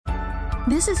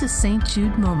This is a St.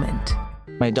 Jude moment.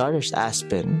 My daughter's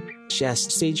Aspen. She has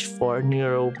stage 4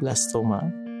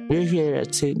 neuroblastoma. We're here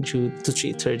at St. Jude to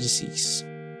treat her disease.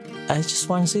 I just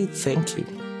want to say thank you.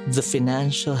 The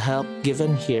financial help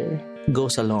given here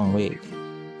goes a long way.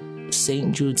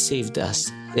 St. Jude saved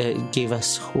us. It gave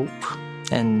us hope.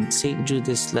 And St. Jude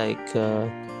is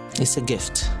it's a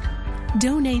gift.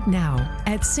 Donate now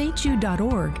at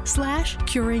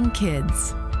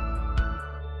stjude.org/curingkids.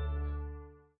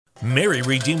 Mary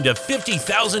redeemed a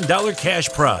 $50,000 cash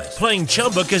prize playing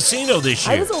Chumba Casino this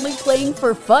year. I was only playing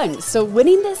for fun, so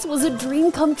winning this was a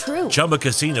dream come true. Chumba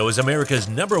Casino is America's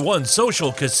 #1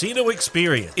 social casino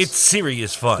experience. It's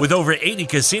serious fun. With over 80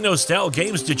 casino-style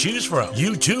games to choose from,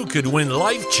 you too could win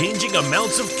life-changing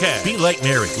amounts of cash. Be like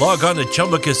Mary. Log on to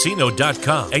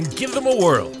ChumbaCasino.com and give them a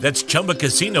whirl. That's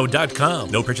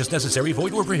ChumbaCasino.com. No purchase necessary.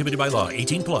 Void or prohibited by law.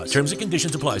 18+. Terms and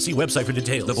conditions apply. See website for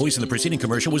details. The voice in the preceding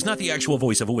commercial was not the actual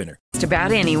voice of a winner. Just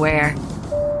about anywhere.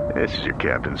 This is your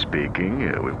captain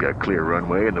speaking. We've got clear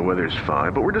runway and the weather's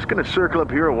fine, but we're just going to circle up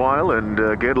here a while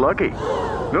and get lucky.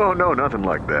 No, nothing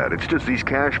like that. It's just these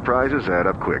cash prizes add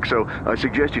up quick. So I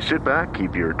suggest you sit back,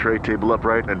 keep your tray table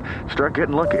upright, and start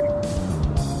getting lucky.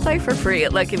 Play for free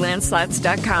at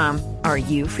LuckyLandSlots.com. Are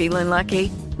you feeling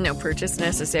lucky? No purchase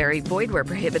necessary. Void where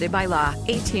prohibited by law.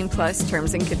 18+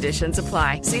 terms and conditions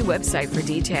apply. See website for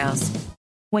details.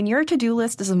 When your to-do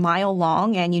list is a mile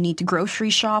long and you need to grocery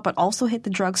shop but also hit the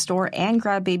drugstore and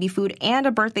grab baby food and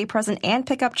a birthday present and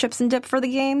pick up chips and dip for the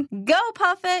game, Go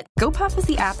Puff It! GoPuff is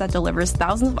the app that delivers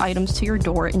thousands of items to your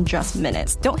door in just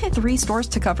minutes. Don't hit 3 stores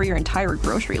to cover your entire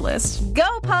grocery list. Go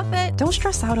Puff It! Don't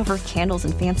stress out over candles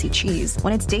and fancy cheese.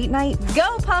 When it's date night,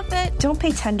 Go Puff It! Don't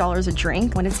pay $10 a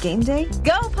drink when it's game day.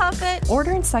 Go Puff It!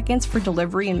 Order in seconds for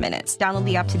delivery in minutes. Download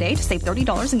the app today to save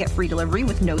 $30 and get free delivery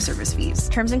with no service fees.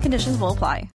 Terms and conditions will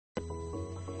apply.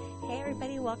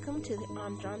 Welcome to the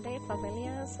Andrade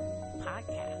Familias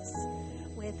podcast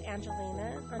with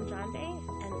Angelina Andrade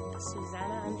and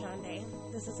Susana Andrade.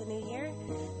 This is a new year.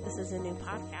 This is a new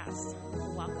podcast.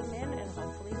 Welcome in, and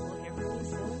hopefully we'll hear from you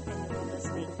soon, and you'll be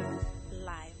listening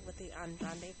live with the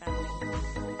Andrade family.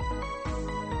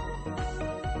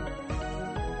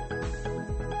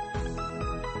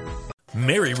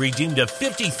 Mary redeemed a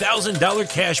 $50,000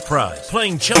 cash prize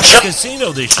playing Chumba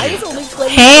Casino this year. I was only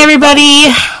playing. Hey,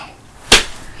 everybody.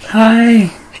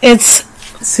 Hi, it's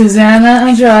Susana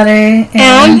Andrade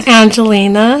and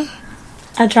Angelina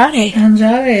Andrade.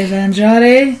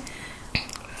 Andrade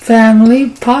Family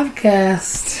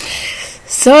Podcast.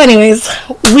 So anyways,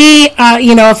 we,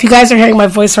 if you guys are hearing my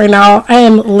voice right now, I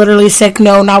am literally sick.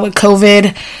 No, not with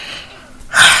COVID.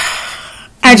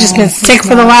 I've just been sick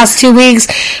for the last 2 weeks.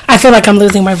 I feel like I'm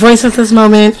losing my voice at this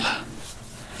moment.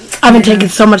 I've been taking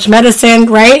so much medicine,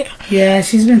 right? Yeah,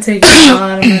 she's been taking a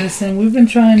lot of medicine. We've been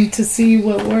trying to see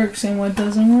what works and what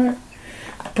doesn't work.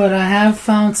 But I have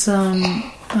found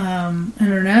some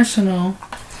international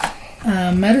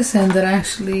medicine that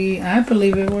actually, I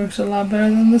believe it works a lot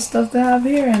better than the stuff they have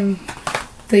here in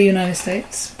the United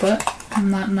States. But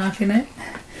I'm not knocking it.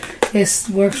 It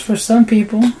works for some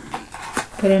people,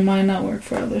 but it might not work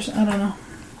for others. I don't know.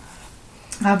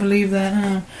 I believe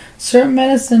that certain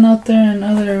medicine out there in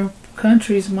other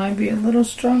countries might be a little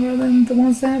stronger than the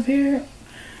ones they have here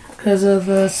because of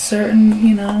certain,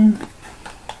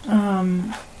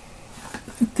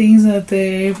 things that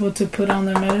they're able to put on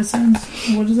their medicines.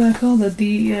 What is that called? The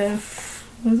FDA.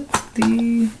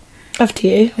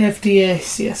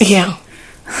 FDA, yes. Yeah.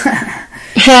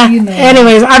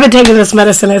 Anyways, I've been taking this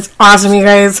medicine. It's awesome, you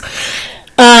guys.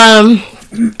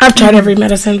 I've tried every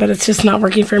medicine, but it's just not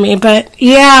working for me. But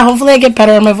yeah, hopefully I get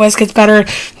better and my voice gets better.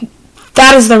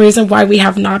 That is the reason why we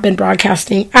have not been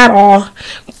broadcasting at all.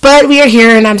 But we are here,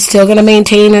 and I'm still going to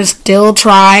maintain and still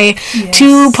try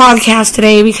to podcast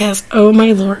today because, oh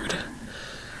my Lord,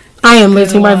 I am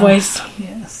losing my voice.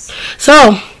 Yes.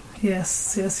 So.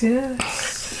 Yes.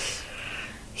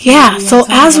 Yeah, so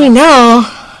as we know,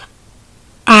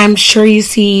 I'm sure you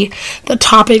see the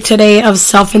topic today of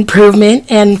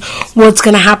self-improvement and what's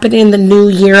going to happen in the new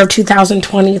year of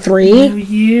 2023. New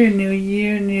year,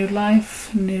 new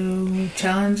life, new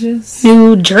challenges.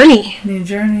 New journey. New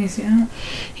journeys, yeah.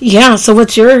 Yeah, so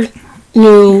what's your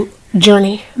new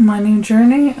journey? My new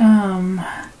journey?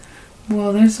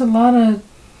 Well, there's a lot of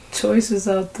choices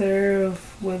out there of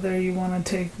whether you want to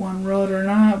take one road or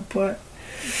not, but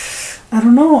I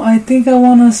don't know. I think I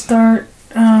want to start...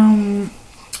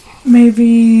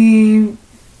 maybe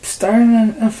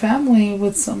starting a family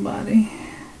with somebody.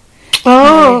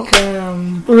 Oh,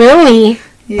 really?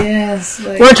 Yes.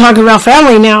 We're talking about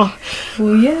family now.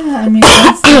 Well, yeah. I mean,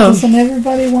 doesn't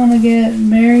everybody want to get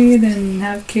married and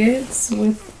have kids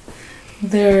with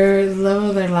their love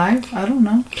of their life. I don't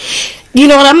know. You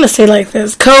know what? I'm going to say like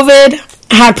this.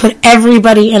 COVID had put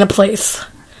everybody in a place.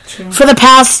 True. For the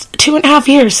past 2.5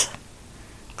 years.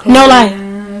 No lie.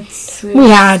 We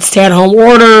had stay-at-home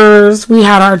orders. We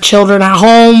had our children at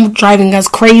home driving us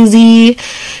crazy.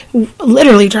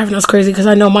 Literally driving us crazy, because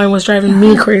I know mine was driving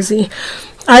me crazy.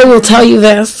 I will tell you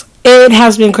this. It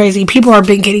has been crazy. People have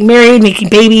been getting married, making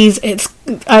babies.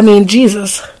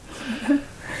 Jesus.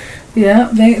 Yeah,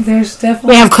 there's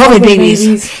definitely... We have COVID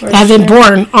babies that have been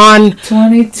born on...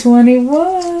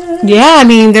 2021. Yeah, I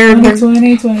mean, they're...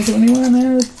 2020,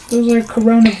 2021. Those are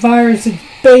coronavirus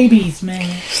babies, man.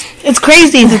 It's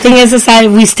crazy. The thing is that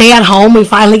we stay at home. We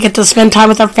finally get to spend time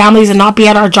with our families and not be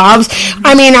at our jobs.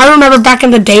 I mean, I remember back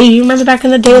in the day. You remember back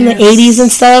in the day in the 80s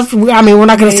and stuff? I mean, we're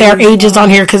not going to say our ages on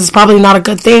here because it's probably not a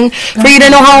good thing for you to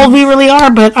know how old we really are.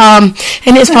 But and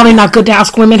it's probably not good to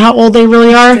ask women how old they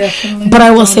really are. Definitely. But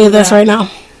I will say this right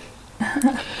now.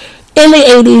 In the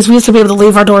 80s, we used to be able to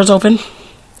leave our doors open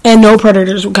and no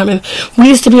predators would come in. We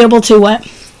used to be able to what?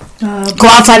 Go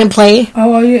outside and play.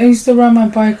 Oh, I used to ride my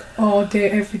bike all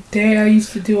day, every day. I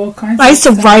used to do all kinds of stuff. I used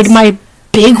to ride my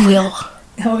big wheel.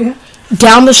 Oh, yeah?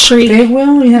 Down the street. Big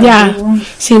wheel? Yeah. Big wheel.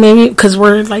 See, maybe because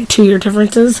we're like 2-year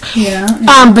differences. Yeah.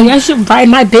 But I used to ride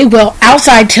my big wheel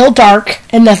outside till dark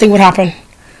and nothing would happen.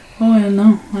 Oh, I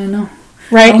know.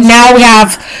 Right? Now we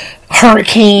have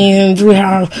hurricanes. We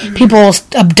have people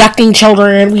abducting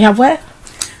children. We have what?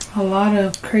 A lot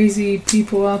of crazy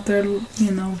people out there,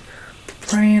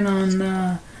 preying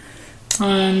on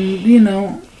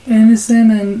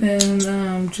innocent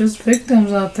and just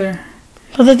victims out there.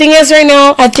 But the thing is, right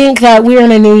now, I think that we're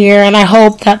in a new year, and I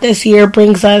hope that this year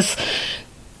brings us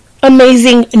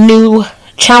amazing new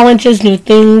challenges, new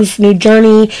things, new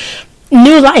journey,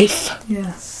 new life.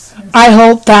 Yes. I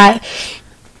hope that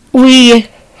we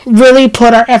really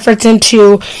put our efforts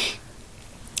into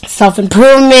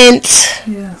self-improvement.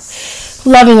 Yes.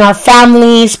 Loving our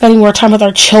family, spending more time with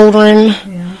our children.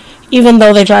 Yeah. Even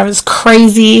though they drive us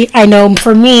crazy. I know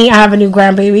for me, I have a new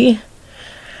grandbaby.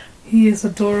 He is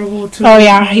adorable too. Oh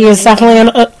yeah, he is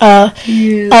definitely a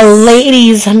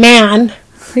ladies' man.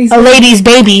 A ladies'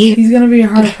 baby. He's gonna be a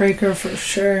heartbreaker for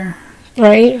sure.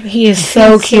 Right? He is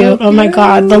so cute. Oh my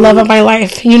god, the love of my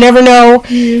life. You never know.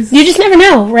 You just never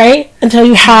know, right? Until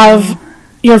you have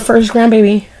your first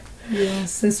grandbaby.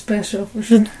 Yes, it's special for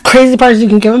sure. The crazy part is you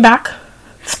can give them back.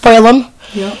 Spoil them.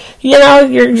 Yep. You know,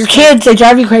 your kids, they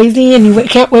drive you crazy, and you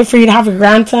can't wait for you to have a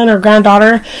grandson or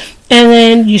granddaughter, and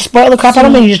then you spoil the crap out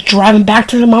of them, and you just drive them back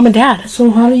to their mom and dad.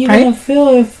 So how do you gonna feel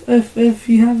if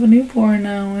you have a newborn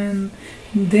now, and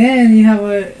then you have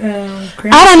a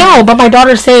grandson? I don't know, but my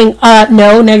daughter's saying,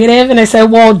 no, negative, and I said,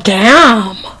 well,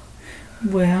 damn.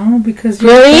 Well, because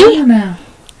you're really? Now.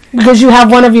 Because you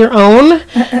have one of your own?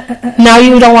 Now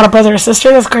you don't want a brother or sister?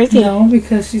 That's crazy. No,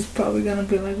 because she's probably gonna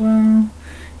be like, well,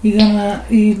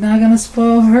 you're not gonna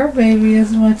spoil her baby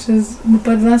as much as,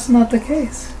 but that's not the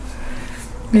case.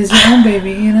 It's your own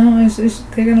baby,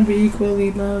 they're gonna be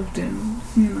equally loved, and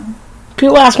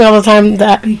people ask me all the time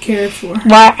that be cared for.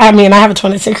 Why? I mean, I have a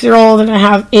 26-year-old and I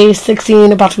have a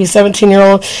 16, about to be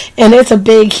 17-year-old, and it's a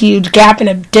big, huge gap and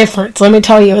a difference. Let me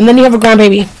tell you. And then you have a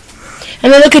grandbaby,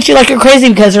 and they look at you like you're crazy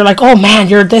because they're like, "Oh man,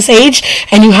 you're this age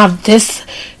and you have this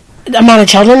amount of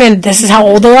children, and this is how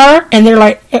old they are." And they're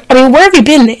like, "I mean, where have you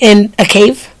been? In a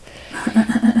cave?"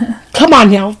 Come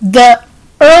on now. The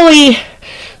early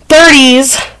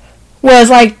 30s was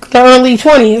like the early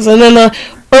 20s, and then the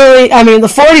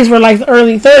 40s were like the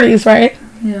early 30s, right?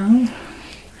 Yeah.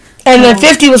 And then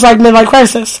 50 was like midlife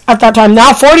crisis at that time.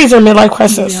 Now 40s are midlife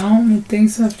crisis. Yeah,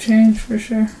 things have changed for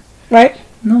sure. Right?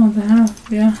 No, they have,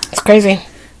 yeah. It's crazy.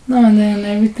 No, and then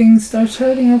everything starts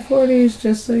hurting at 40s,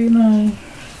 just so you know.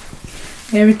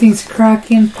 Everything's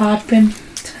cracking, popping.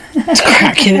 It's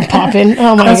cracking and popping.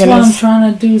 Oh my goodness. That's why I'm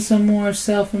trying to do some more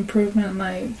self-improvement,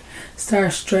 like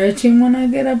start stretching when I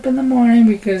get up in the morning,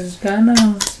 because God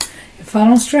knows, if I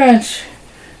don't stretch,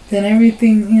 then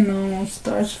everything,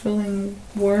 starts feeling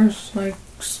worse, like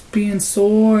being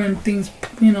sore and things,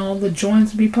 the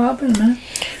joints be popping, man.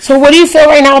 So what do you feel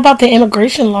right now about the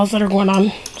immigration laws that are going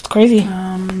on? It's crazy.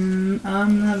 I'm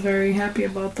not very happy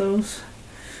about those.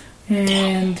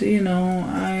 And,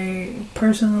 I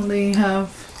personally have,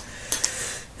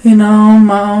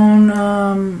 my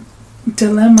own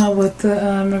dilemma with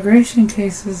the immigration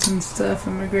cases and stuff,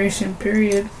 immigration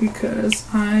period, because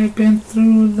I've been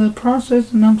through the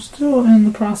process and I'm still in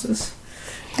the process.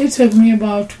 It took me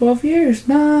about 12 years.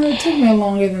 No, it took me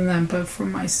longer than that, but for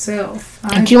myself.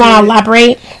 Do you want to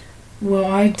elaborate? Well,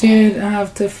 I did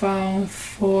have to file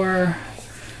for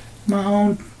my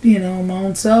own, my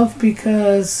own self,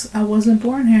 because I wasn't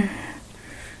born here.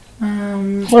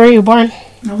 Where were you born?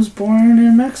 I was born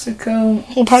in Mexico.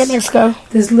 What part of Mexico?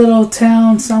 This little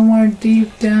town somewhere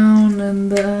deep down in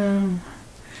the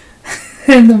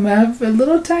in the map. A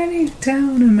little tiny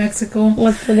town in Mexico.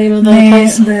 What's the name of the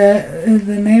place?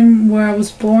 The name where I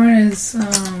was born is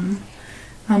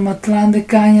Amatlán de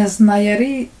Cañas,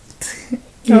 Nayarit.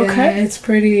 Yeah, Okay. it's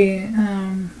pretty...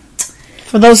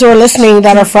 For those who are listening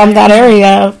that are from that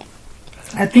area,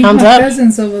 I think my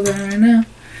cousin's over there right now.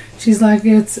 She's like,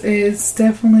 it's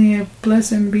definitely a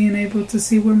blessing being able to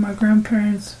see where my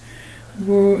grandparents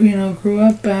grew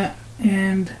up at,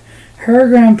 and her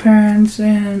grandparents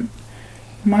and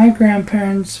my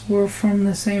grandparents were from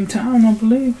the same town, I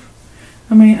believe.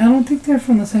 I mean, I don't think they're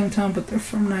from the same town, but they're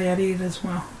from Nayarit as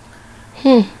well.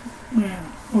 Yeah,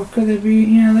 or could it be?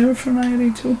 Yeah, they were from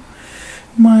Nayarit too.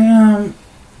 My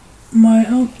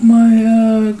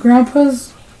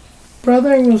grandpa's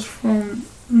brother was from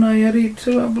Nayarit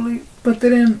too, I believe, but they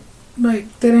didn't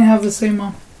have the same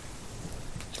mom.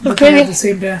 But they had the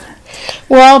same dad.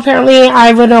 Well, apparently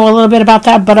I would know a little bit about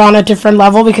that, but on a different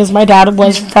level, because my dad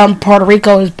was from Puerto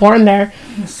Rico. He was born there.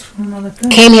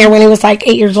 Came here when he was like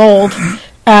 8 years old,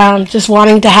 just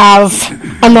wanting to have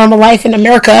a normal life in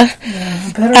America.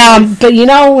 But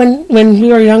when we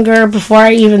were younger, before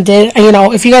I even did,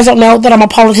 if you guys don't know that I'm a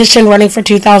politician running for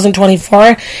 2024,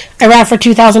 I ran for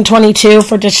 2022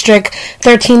 for District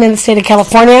 13 in the state of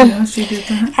California. Yes, you did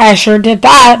that. I sure did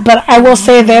that, but I will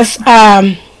say this,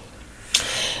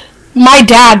 my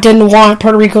dad didn't want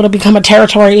Puerto Rico to become a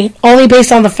territory, only based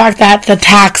on the fact that the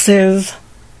taxes.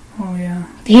 Oh, yeah.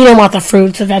 He didn't want the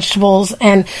fruits, the vegetables,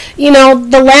 and,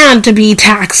 the land to be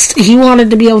taxed. He wanted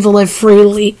to be able to live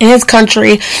freely in his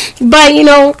country. But,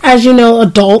 as you know,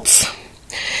 adults,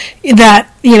 that,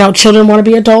 children want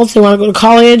to be adults. They want to go to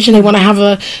college, and they want to have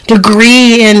a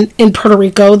degree in Puerto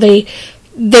Rico. They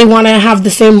want to have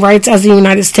the same rights as the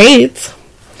United States.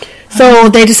 So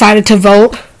they decided to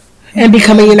vote and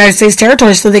become a United States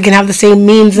territory so they can have the same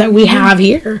means that we have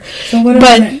here. So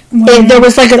there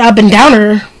was like an up and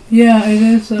downer. Yeah, it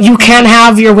is. You can't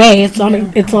have your way. It's not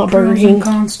Burger King.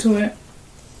 Cons to it.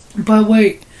 But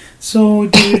wait, so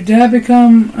did your dad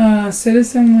become a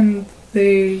citizen when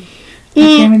they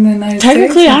came in the United States?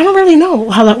 Technically, I don't really know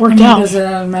how that worked out. Does it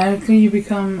automatically you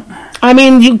become... I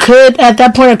mean, you could, at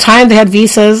that point in time, they had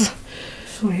visas.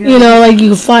 So you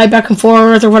could fly back and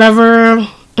forth or whatever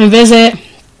and visit.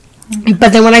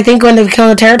 But then when they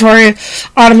become a territory,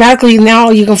 automatically now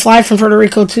you can fly from Puerto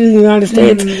Rico to the United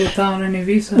States without any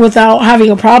visa, without having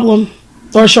a problem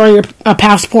or showing a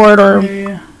passport or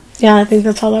yeah. I think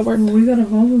that's how that works. Well, we gotta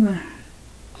go over there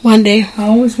one day. I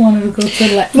always wanted to go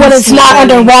to when it's not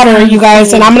underwater, you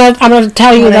guys. And I'm gonna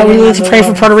tell you that we need to pray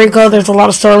for Puerto Rico. There's a lot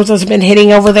of storms that's been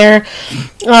hitting over there.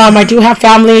 I do have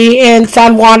family in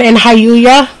San Juan and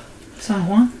Jayuya. San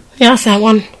Juan? Yeah, San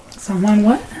Juan. San Juan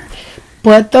what?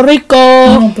 Puerto Rico.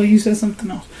 No, but you said something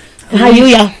else.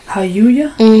 Jayuya.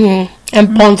 Jayuya? Mm-hmm.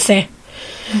 And Ponce. And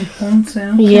Ponce,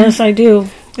 okay. Yes, I do.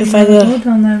 Yes, I do.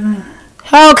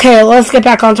 Okay, let's get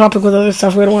back on topic with other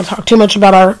stuff. We don't want to talk too much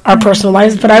about our personal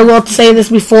lives, but I will say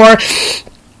this before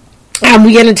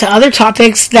we get into other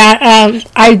topics that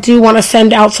I do want to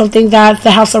send out something that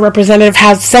the House of Representatives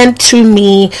has sent to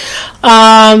me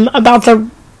about the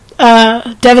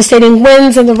devastating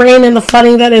winds and the rain and the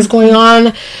flooding that is going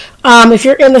on. If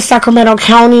you're in the Sacramento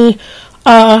County,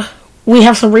 we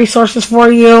have some resources for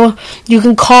you. You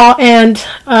can call and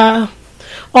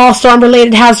all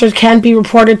storm-related hazards can be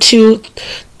reported to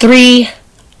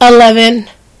 311.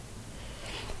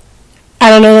 I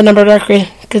don't know the number directly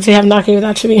because they have not given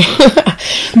that to me.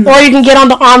 Or you can get on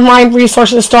the online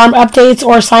resources, storm updates,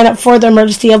 or sign up for the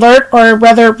emergency alert, or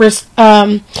rather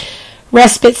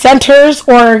respite centers,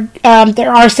 or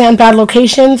there are sandbag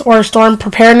locations or storm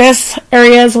preparedness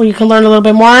areas where you can learn a little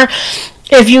bit more.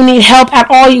 If you need help at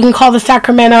all, you can call the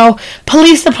Sacramento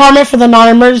Police Department for the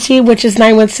non-emergency, which is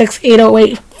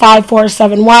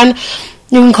 916-808-5471.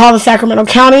 You can call the Sacramento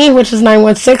County, which is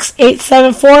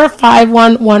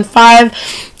 916-874-5115.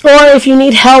 Or if you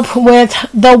need help with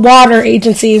the water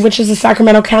agency, which is the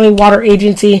Sacramento County Water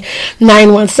Agency,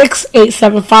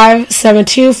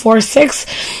 916-875-7246.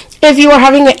 If you are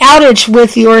having an outage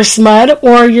with your SMUD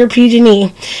or your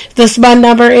PG&E, the SMUD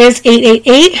number is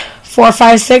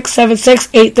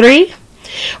 888-456-7683.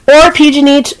 Or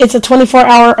PG&E, it's a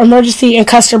 24-hour emergency and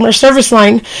customer service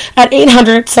line at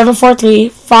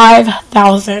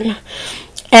 800-743-5000.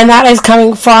 And that is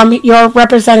coming from your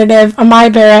representative,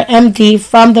 Amai Bera, MD,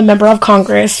 from the Member of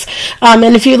Congress.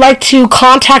 And if you'd like to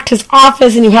contact his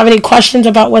office and you have any questions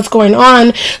about what's going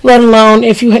on, let alone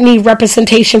if you need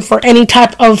representation for any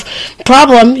type of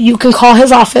problem, you can call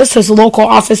his office, his local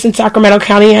office in Sacramento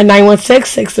County at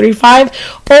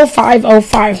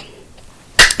 916-635-0505.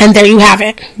 And there you have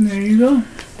it. There you go.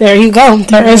 There you go.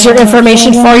 There is your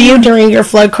information for you during your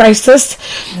flood crisis.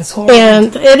 It's horrible.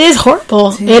 And it is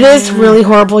horrible. Yeah. It is really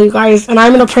horrible, you guys. And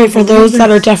I'm going to pray for those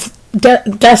that are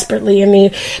desperately in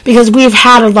need, because we've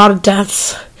had a lot of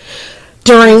deaths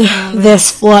during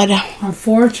this flood.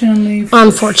 Unfortunately.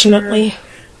 Unfortunately. Sure.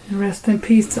 Rest in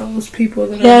peace to all those people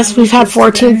that yes, we've had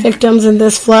 14 victims in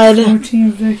this flood.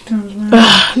 14 victims, man.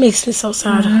 Makes me so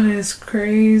sad. That is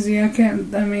crazy.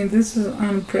 This is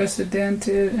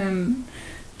unprecedented, and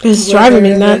it's driving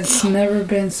me nuts. It's never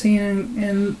been seen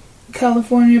in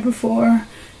California before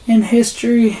in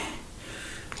history.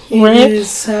 Right. It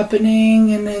is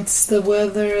happening, and it's the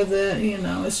weather that,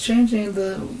 it's changing.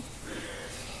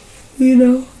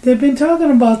 They've been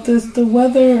talking about this, the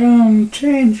weather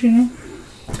change,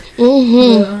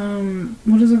 Mm-hmm.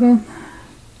 What is it called?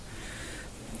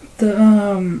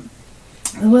 The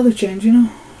weather change,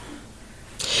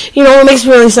 what makes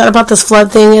me really sad about this flood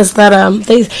thing is that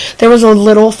there was a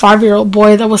little 5-year-old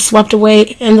boy that was swept away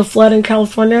in the flood in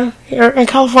California,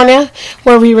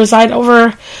 where we reside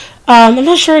over. I'm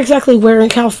not sure exactly where in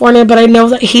California, but I know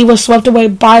that he was swept away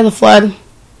by the flood,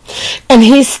 and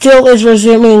he still is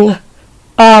resuming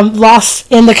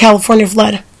lost in the California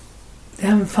flood. They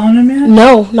haven't found him yet?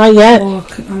 No, not yet. Well,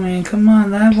 come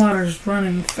on, that water's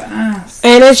running fast.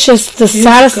 And it's just the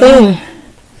saddest thing.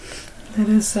 It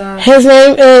is sad. His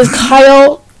name is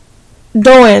Kyle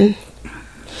Doan.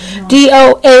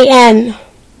 Doan.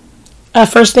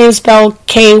 First name spelled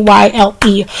Kyle.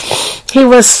 He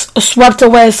was swept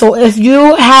away. So if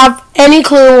you have any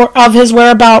clue of his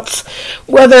whereabouts,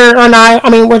 whether or not,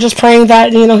 we're just praying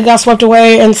that, he got swept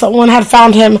away and someone had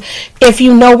found him. If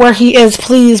you know where he is,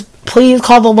 please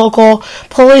call the local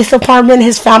police department.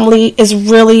 His family is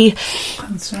really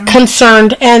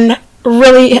concerned and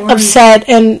really upset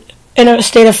and in a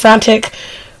state of frantic.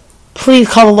 Please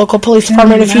call the local police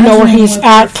department if you know where he's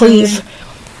at, please.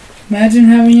 Imagine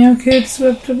having your kids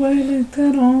swept away like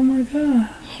that. Oh my God.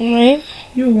 Right?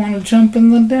 You want to jump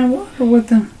in the damn water with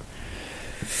them.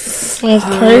 That's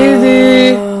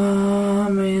crazy.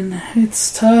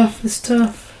 It's tough. It's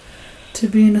tough to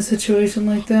be in a situation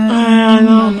like that. I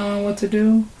know. Not knowing what to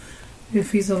do.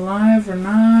 If he's alive or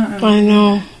not. I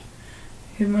know.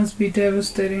 It must be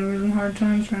devastating, really hard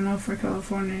times right now for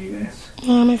California, you guys.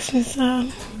 That makes me sad.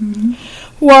 Mm-hmm.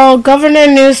 Well, Governor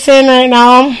Newsom right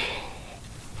now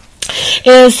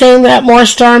is saying that more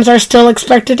storms are still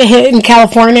expected to hit in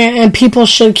California, and people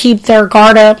should keep their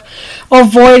guard up,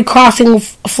 avoid crossing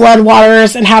flood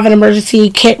waters, and have an emergency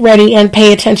kit ready and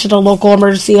pay attention to local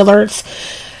emergency alerts.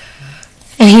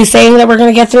 And he's saying that we're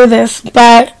going to get through this.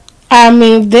 But,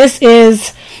 this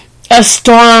is a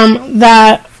storm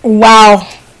that, wow,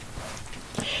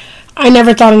 I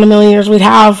never thought in a million years we'd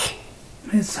have.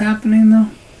 It's happening, though.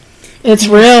 It's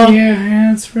real.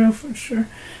 Yeah, it's real for sure.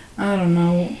 I don't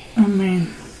know.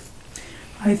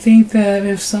 I think that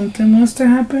if something was to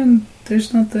happen,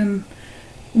 there's nothing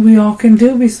we all can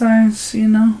do besides,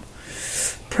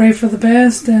 pray for the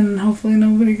best and hopefully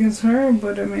nobody gets hurt.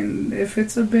 But, if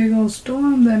it's a big old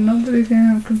storm, then nobody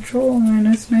can have control.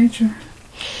 It's nature.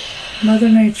 Mother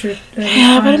Nature.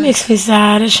 Yeah, but it makes me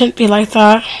sad. It shouldn't be like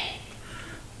that.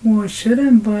 Well, it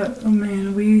shouldn't, but, not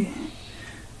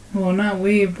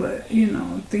we, but,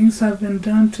 things have been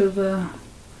done to the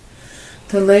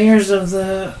layers of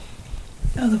the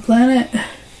planet.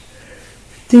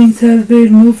 Things have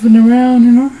been moving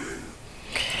around,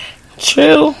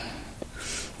 True.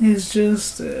 It's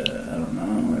just, I don't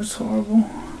know, it's horrible.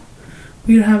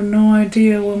 We have no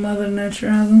idea what Mother Nature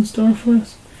has in store for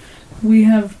us. We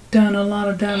have done a lot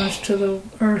of damage to the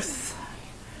earth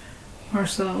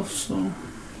ourselves, so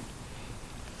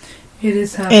it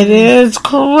is happening. It is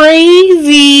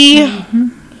crazy. Mm-hmm.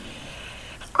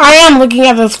 I am looking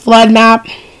at this flood map.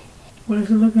 What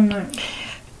is it looking like?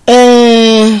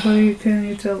 Can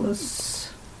you tell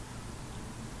us?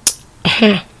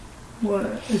 What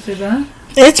is it bad?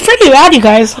 It's pretty bad, you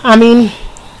guys.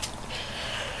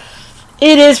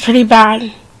 It is pretty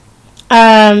bad.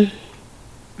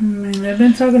 They've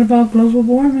been talking about global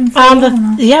warming.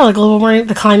 The global warming,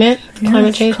 the climate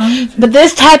change. But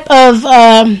this type of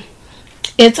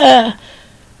it's an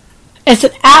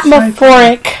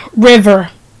atmospheric river,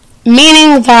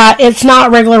 meaning that it's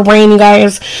not regular rain, you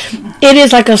guys. It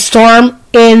is like a storm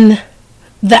in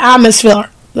the atmosphere.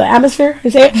 The atmosphere,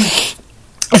 is it?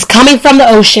 It's coming from the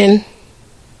ocean,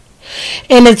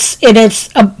 and it's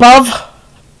above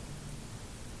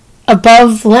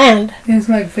land. It's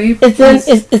like vapor.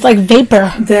 It's like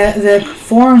vapor that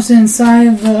forms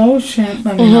inside the ocean.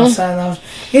 I mean, outside the ocean,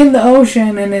 in the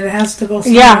ocean, and it has to go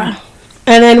somewhere. Yeah,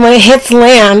 and then when it hits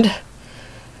land,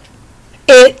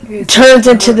 it turns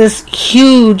into this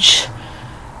huge,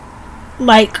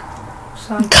 like,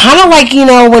 kind of like, you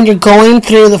know, when you're going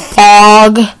through the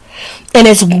fog and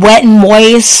it's wet and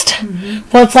moist.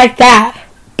 Well, it's like that,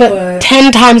 but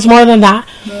 10 times more than that.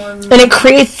 And it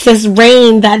creates this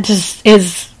rain that just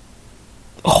is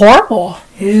horrible.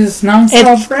 It's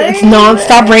non-stop rain. It's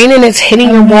non-stop rain, and it's hitting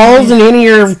your walls and hitting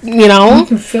your, you know. You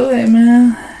can feel it,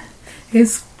 man.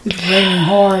 It's raining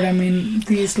hard. I mean,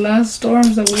 these last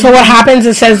storms that we So what happens,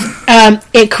 it says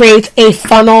it creates a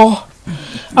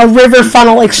river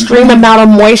funnel, extreme amount of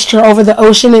moisture over the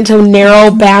ocean into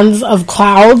narrow bands of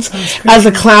clouds. As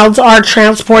the clouds are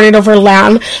transported over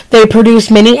land, they produce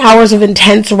many hours of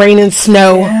intense rain and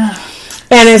snow. Yeah.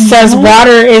 And it says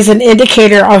water is an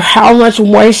indicator of how much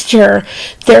moisture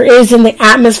there is in the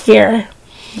atmosphere.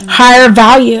 Higher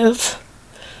values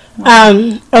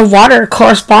of water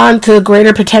correspond to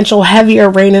greater potential heavier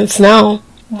rain and snow.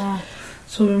 Wow.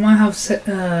 So we might have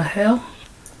hail?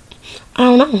 I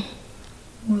don't know.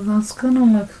 Well, that's kind of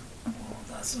like,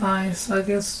 that's ice. I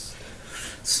guess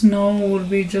snow would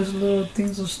be just little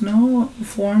things of snow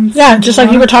formed. Yeah, just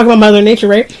like you were talking about Mother Nature,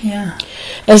 right? Yeah.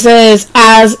 It says,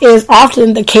 as is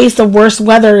often the case, the worst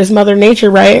weather is Mother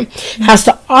Nature, right? Has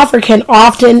to offer can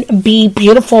often be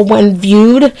beautiful when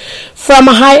viewed from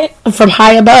high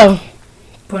above.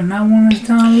 But not when it's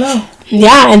down low.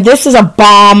 Yeah, and this is a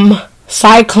bomb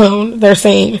cyclone, they're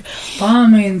saying.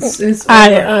 Bomb means it's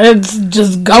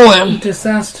just going.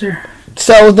 Disaster.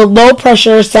 So the low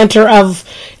pressure center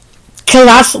can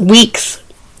last weeks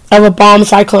of a bomb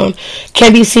cyclone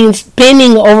can be seen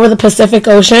spinning over the Pacific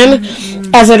Ocean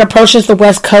as it approaches the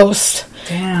west coast.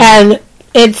 Damn. And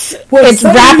it's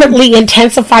rapidly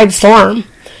intensified storm.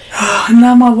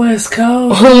 Not my west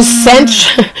coast. Whose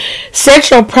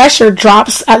central pressure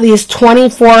drops at least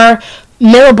 24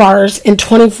 millibars in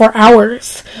 24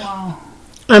 hours. Wow.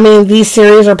 I mean, these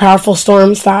series are powerful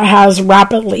storms that has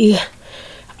rapidly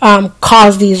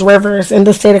caused these rivers in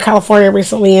the state of California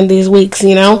recently in these weeks,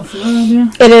 you know.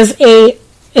 It is a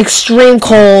extreme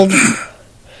cold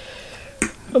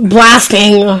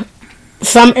blasting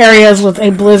some areas with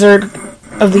a blizzard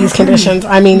of these conditions.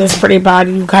 I mean, it's pretty bad.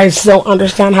 You guys don't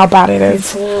understand how bad it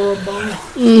is.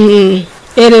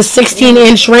 It is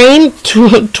 16-inch rain,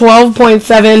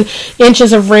 12.7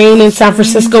 inches of rain in San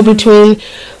Francisco between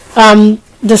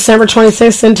December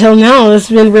 26th until now. It's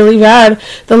been really bad.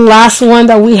 The last one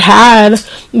that we had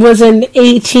was in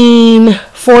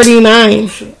 1849.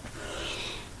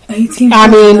 1849, I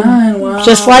mean, wow.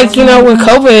 Just like, you know, with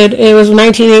COVID, it was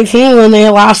 1918 when they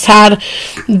last had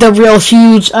the real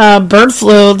huge bird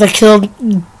flu that killed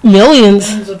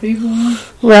millions of people.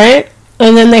 Right?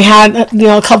 And then they had, you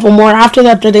know, a couple more after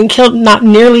that didn't kill not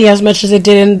nearly as much as it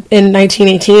did in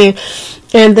 1918.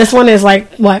 And this one is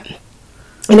like, what?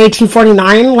 In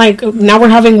 1849? Like, now we're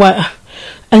having, what?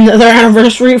 Another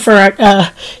anniversary for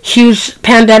a huge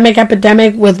pandemic,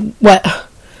 epidemic with, what?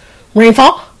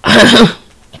 Rainfall?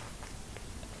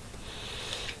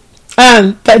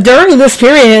 But during this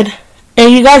period,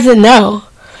 and you guys didn't know,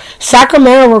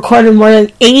 Sacramento recorded more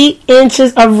than 8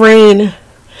 inches of rain.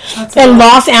 And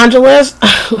Los Angeles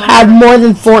had more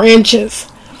than 4 inches.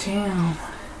 Damn.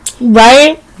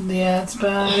 Right? Yeah, it's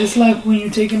bad. It's like when you're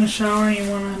taking a shower and you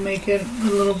want to make it a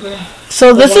little bit.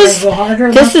 So this is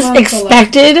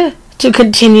expected to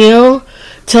continue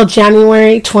till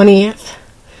January 20th.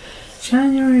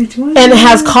 January 20th. And it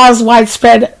has caused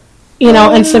widespread, you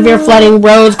know, and severe flooding,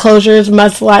 roads closures,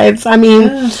 mudslides. I mean,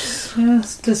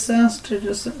 yes, disaster.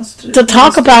 To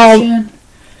talk about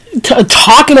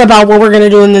talking about what we're going to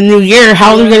do in the new year,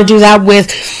 how are we going to do that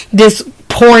with this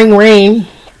pouring rain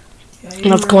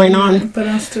that's going on? But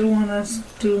I still want to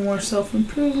do more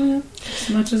self-improvement as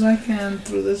much as I can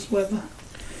through this weather.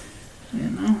 You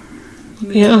know?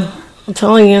 I'm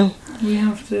telling you. We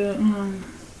have to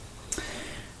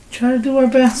try to do our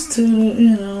best to,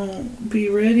 you know, be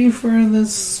ready for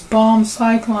this bomb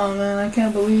cyclone, man. I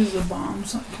can't believe the bomb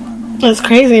cyclone. That's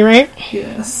crazy, right?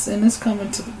 Yes, and it's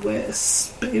coming to the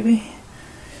west, baby.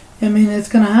 I mean, it's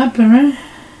going to happen, right?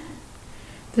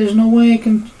 There's no way it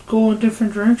can go a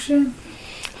different direction?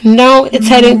 No, it's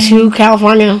heading to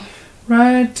California.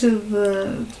 Right to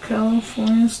the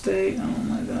California state. Oh,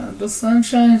 my God. The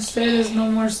Sunshine State is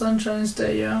no more Sunshine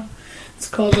State, yo. It's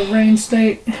called the Rain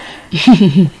State.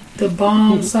 The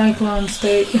bomb cyclone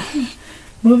state.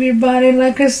 Move your body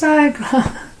like a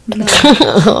cyclone. No,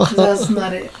 that's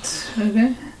not it.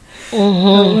 Okay?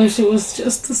 I wish it was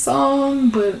just a song,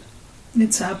 but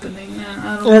it's happening.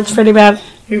 I don't It's know. pretty bad.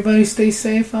 Everybody stay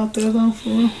safe out there, though, for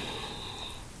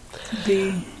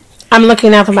real. I'm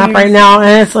looking at the map right now,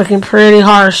 and it's looking pretty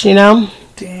harsh, you know?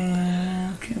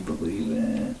 Damn, can't believe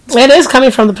it. It is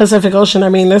coming from the Pacific Ocean. I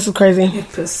mean, this is crazy. The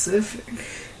Pacific.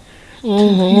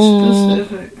 Mm-hmm.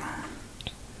 Pacific.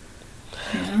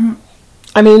 Yeah.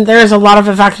 I mean, there's a lot of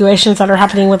evacuations that are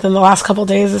happening within the last couple of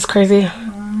days. It's crazy.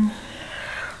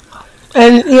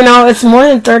 And, you know, it's more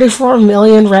than 34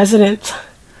 million residents.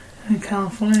 In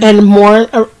California. And more,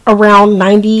 around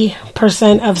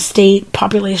 90% of state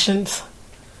populations.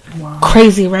 Wow.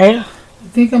 Crazy, right? I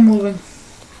think I'm moving.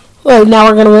 Oh, now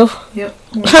we're going to move? Yep.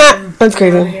 That's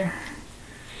crazy. Okay,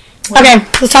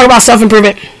 let's talk about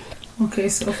self-improvement. Okay,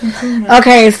 self-improvement.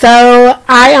 Okay, so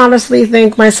I honestly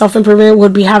think my self-improvement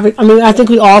would be having... I mean, I think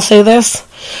we all say this.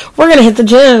 We're going to hit the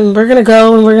gym. We're going to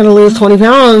go and we're going to lose 20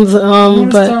 pounds. I'm going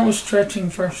to start with stretching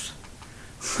first.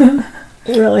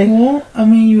 Really? Well, I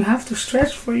mean, you have to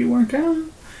stretch before you work out.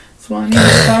 So I need to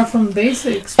start from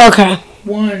basics. Okay.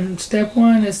 Step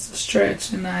one is to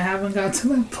stretch, and I haven't got to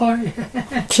that part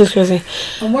yet. She's crazy.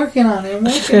 I'm working on it.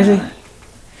 She's crazy.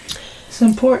 It's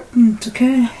important,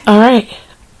 okay? All right.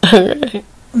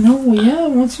 No, yeah,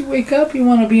 once you wake up, you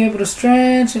want to be able to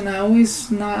stretch, and I always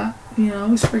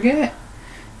forget.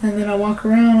 And then I walk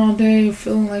around all day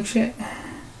feeling like shit.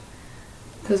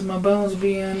 Because my bones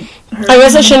being hurt. I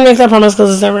guess I shouldn't make that promise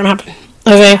because it's never going to happen.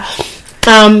 Okay.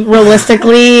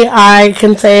 Realistically, I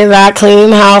can say that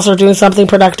cleaning the house or doing something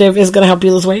productive is going to help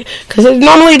you lose weight. Because it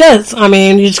normally does. I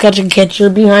mean, you just got to get your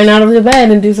behind out of the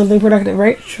bed and do something productive,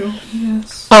 right? True,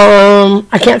 yes.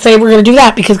 I can't say we're going to do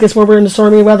that because guess what? We're in the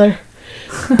stormy weather.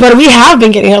 But we have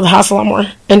been getting out of the house a lot more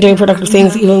and doing productive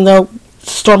things even though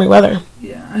it's stormy weather.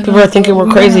 Yeah, people are thinking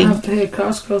we're crazy. We're going to have to hit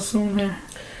Costco soon here.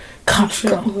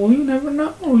 Costco? Well, you never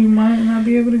know. You might not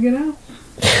be able to get out.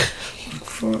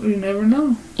 You never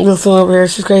know. This one over here,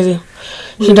 she's crazy.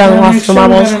 She doesn't want some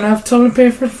marbles. We got enough toilet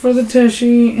paper for the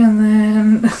tissue, and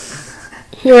then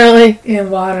really in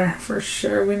water for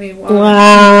sure. We need water.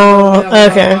 Wow.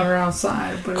 Okay. Water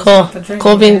outside, but cool. It's not the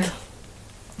Cool beans.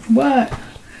 What?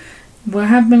 What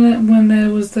happened when there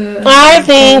was the? I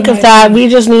think that we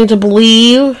just need to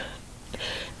believe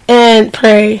and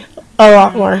pray a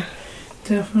lot more.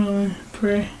 Definitely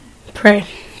pray. Pray.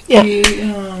 Yeah.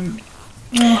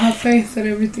 Have faith that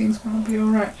everything's gonna be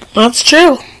alright. That's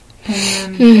true.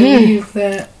 And believe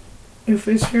that if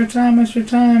it's your time, it's your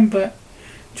time, but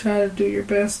try to do your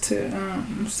best to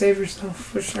save yourself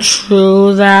for sure.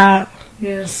 True that.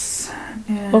 Yes.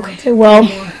 And okay, well,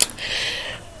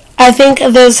 I think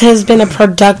this has been a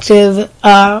productive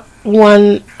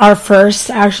our first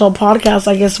actual podcast.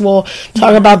 I guess we'll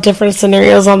talk about different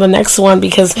scenarios on the next one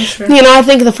because, I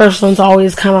think the first one's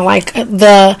always kind of like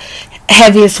the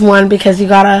heaviest one because you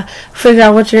gotta figure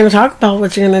out what you're gonna talk about,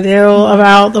 what you're gonna do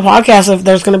about the podcast, if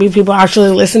there's gonna be people actually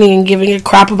listening and giving a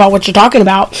crap about what you're talking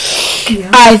about.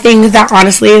 Yeah. I think that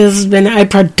honestly this has been a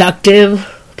productive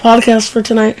podcast for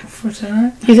tonight.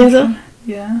 You think so?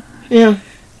 Yeah. Yeah.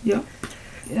 Yep.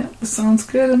 Yeah, it sounds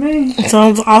good to me. It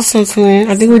sounds awesome to me.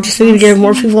 I think we just need to get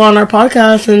more people on our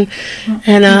podcast and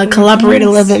collaborate a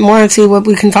little bit more and see what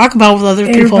we can talk about with other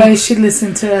people. Everybody should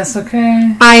listen to us,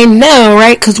 okay? I know,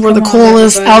 right? Because we're the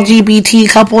coolest LGBT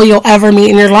couple you'll ever meet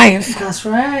in your life. That's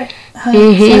right.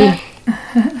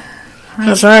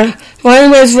 That's right. Well,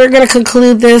 anyways, we're going to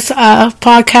conclude this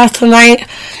podcast tonight.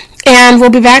 And we'll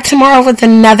be back tomorrow with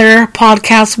another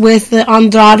podcast with the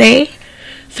Andrade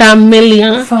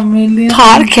Familia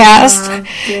podcast,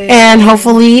 and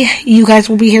hopefully you guys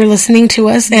will be here listening to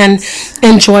us and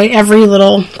enjoy every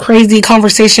little crazy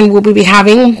conversation we'll be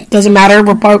having. Doesn't matter,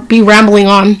 we'll be rambling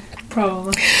on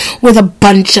probably with a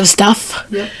bunch of stuff.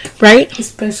 Yep. Right?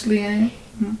 Especially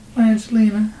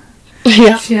Angelina.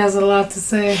 Yeah. She has a lot to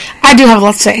say. I do have a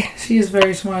lot to say. She is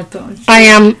very smart though. I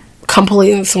am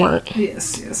completely smart.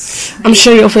 Yes. I'm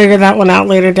sure you'll figure that one out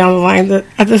later down the line. But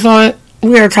at this moment,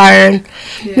 we are tired.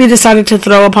 Yeah. We decided to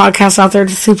throw a podcast out there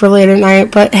to super late at night.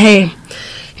 But hey,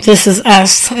 this is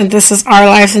us. And this is our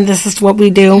life. And this is what we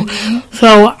do. Mm-hmm.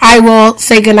 So I will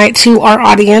say goodnight to our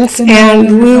audience.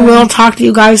 And we will talk to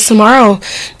you guys tomorrow.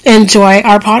 Enjoy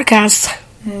our podcast.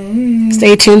 Hey.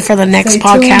 Stay tuned for the next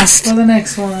podcast. For the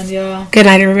next one, y'all. Good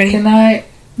night, everybody. Good night.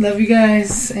 Love you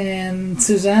guys. And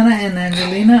Susanna and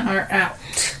Angelina are out.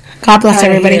 God bless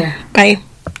everybody. Bye.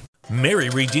 Mary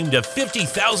redeemed a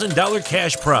 $50,000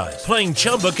 cash prize playing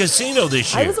Chumba Casino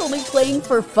this year. I was only playing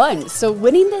for fun, so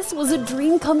winning this was a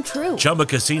dream come true. Chumba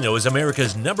Casino is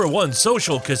America's #1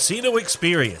 social casino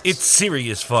experience. It's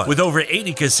serious fun. With over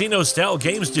 80 casino-style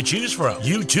games to choose from,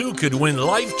 you too could win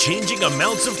life-changing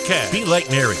amounts of cash. Be like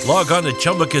Mary. Log on to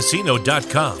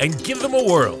ChumbaCasino.com and give them a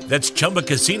whirl. That's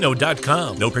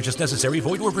ChumbaCasino.com. No purchase necessary.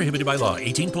 Void where prohibited by law.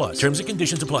 18+. Terms and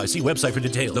conditions apply. See website for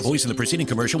details. The voice in the preceding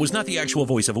commercial was not the actual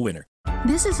voice of a winner.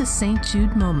 This is a St.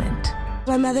 Jude moment.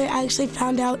 My mother actually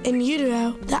found out in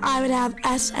utero that I would have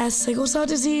SS sickle cell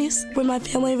disease. When my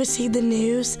family received the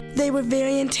news, they were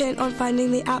very intent on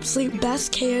finding the absolute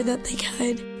best care that they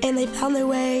could, and they found their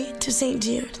way to St.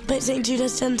 Jude. But St. Jude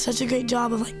has done such a great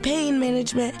job of pain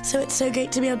management, so it's so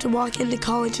great to be able to walk into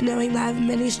college knowing that I have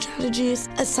many strategies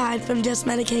aside from just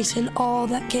medication, all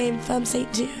that came from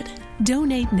St. Jude.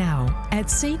 Donate now at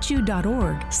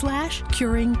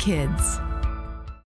stjude.org/curingkids.